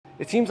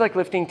It seems like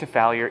lifting to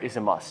failure is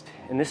a must,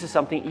 and this is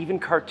something even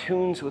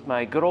cartoons with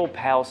my good old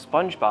pal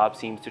SpongeBob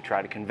seems to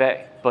try to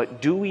convey.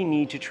 But do we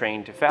need to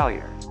train to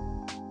failure?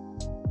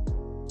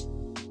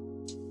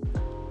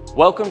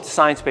 Welcome to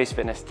Science-Based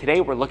Fitness.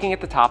 Today we're looking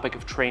at the topic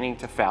of training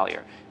to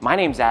failure. My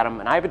name's Adam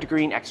and I have a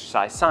degree in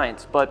exercise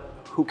science, but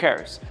who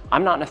cares?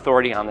 I'm not an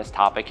authority on this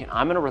topic and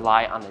I'm going to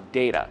rely on the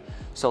data.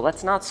 So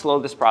let's not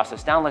slow this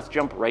process down, let's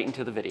jump right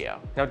into the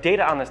video. Now,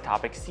 data on this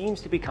topic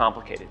seems to be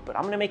complicated, but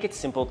I'm going to make it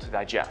simple to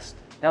digest.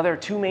 Now, there are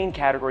two main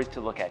categories to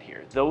look at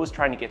here, those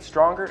trying to get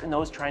stronger and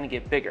those trying to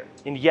get bigger.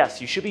 And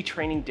yes, you should be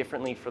training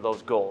differently for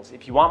those goals.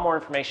 If you want more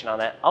information on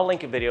that, I'll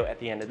link a video at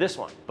the end of this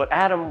one. But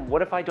Adam,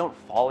 what if I don't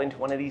fall into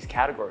one of these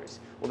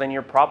categories? Well, then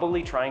you're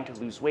probably trying to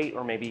lose weight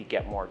or maybe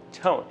get more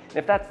tone. And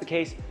if that's the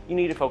case, you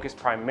need to focus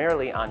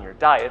primarily on your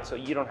diet so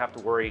you don't have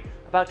to worry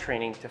about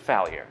training to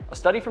failure. A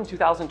study from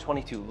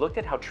 2022 looked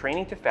at how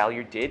training to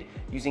failure did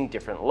using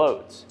different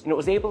loads, and it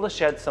was able to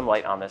shed some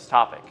light on this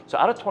topic. So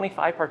out of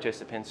 25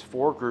 participants,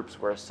 4 groups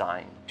were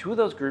assigned. 2 of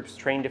those groups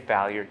trained to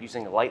failure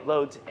using light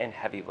loads and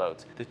heavy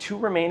loads. The 2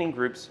 remaining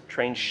groups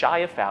trained shy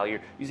of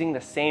failure using the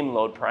same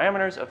load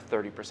parameters of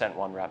 30%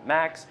 1 rep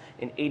max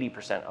and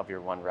 80% of your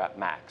 1 rep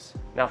max.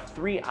 Now,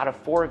 3 out of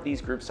 4 of these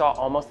groups saw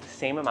almost the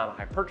same amount of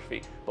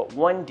hypertrophy, but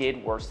 1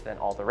 did worse than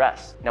all the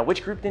rest. Now,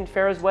 which group didn't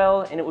fare as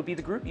well? And it would be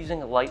the group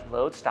using a light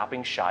load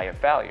stopping shy of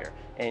failure.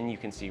 And you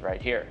can see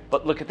right here.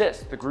 But look at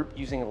this, the group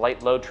using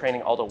light load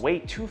training all the way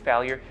to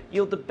failure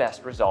yield the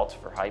best results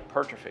for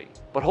hypertrophy.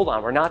 But hold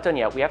on, we're not done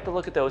yet. We have to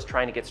look at those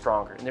trying to get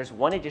stronger. And there's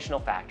one additional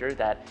factor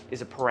that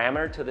is a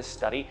parameter to this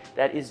study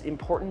that is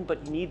important,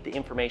 but you need the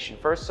information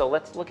first. So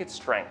let's look at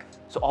strength.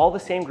 So all the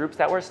same groups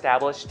that were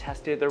established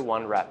tested their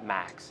 1 rep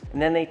max. And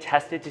then they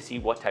tested to see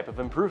what type of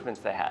improvements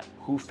they had.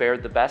 Who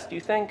fared the best, do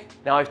you think?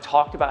 Now, I've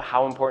talked about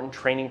how important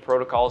training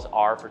protocols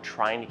are for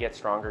trying to get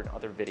stronger in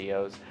other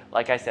videos.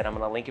 Like I said, I'm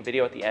gonna link a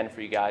video at the end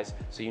for you guys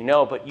so you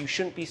know, but you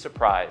shouldn't be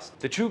surprised.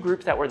 The 2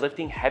 groups that were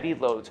lifting heavy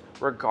loads,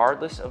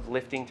 regardless of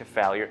lifting to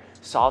failure,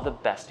 saw the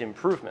best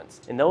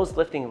improvements. And those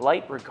lifting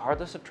light,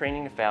 regardless of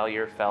training to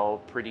failure,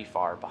 fell pretty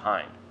far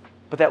behind.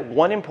 But that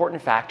one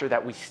important factor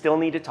that we still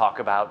need to talk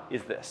about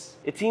is this.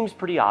 It seems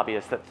pretty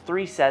obvious that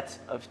 3 sets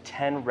of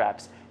 10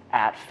 reps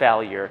at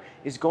failure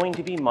is going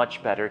to be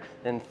much better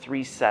than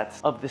 3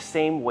 sets of the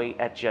same weight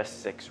at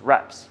just 6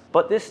 reps.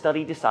 But this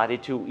study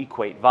decided to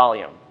equate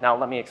volume. Now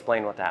let me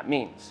explain what that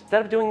means.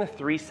 Instead of doing the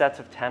 3 sets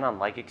of 10 on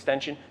leg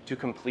extension to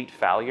complete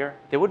failure,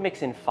 they would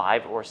mix in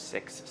 5 or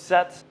 6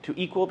 sets to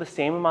equal the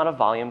same amount of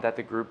volume that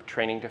the group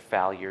training to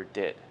failure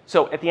did.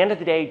 So at the end of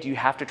the day, do you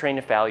have to train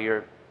to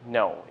failure?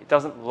 No, it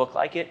doesn't look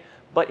like it,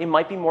 but it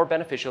might be more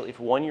beneficial if,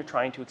 one, you're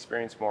trying to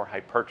experience more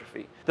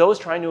hypertrophy. Those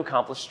trying to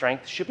accomplish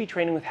strength should be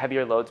training with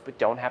heavier loads, but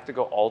don't have to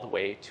go all the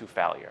way to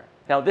failure.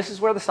 Now, this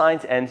is where the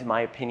science ends and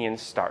my opinion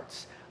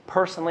starts.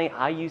 Personally,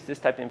 I use this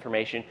type of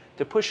information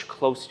to push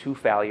close to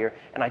failure,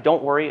 and I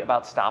don't worry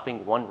about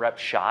stopping 1 rep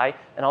shy,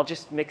 and I'll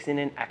just mix in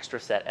an extra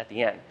set at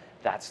the end.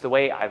 That's the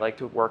way I like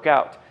to work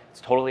out. It's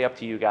totally up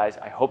to you guys.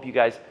 I hope you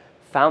guys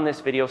found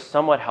this video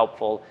somewhat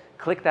helpful.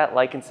 Click that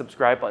like and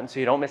subscribe button so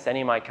you don't miss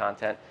any of my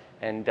content.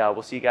 And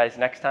we'll see you guys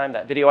next time.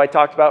 That video I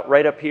talked about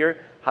right up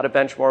here, how to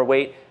bench more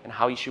weight and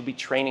how you should be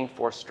training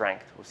for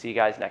strength. We'll see you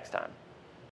guys next time.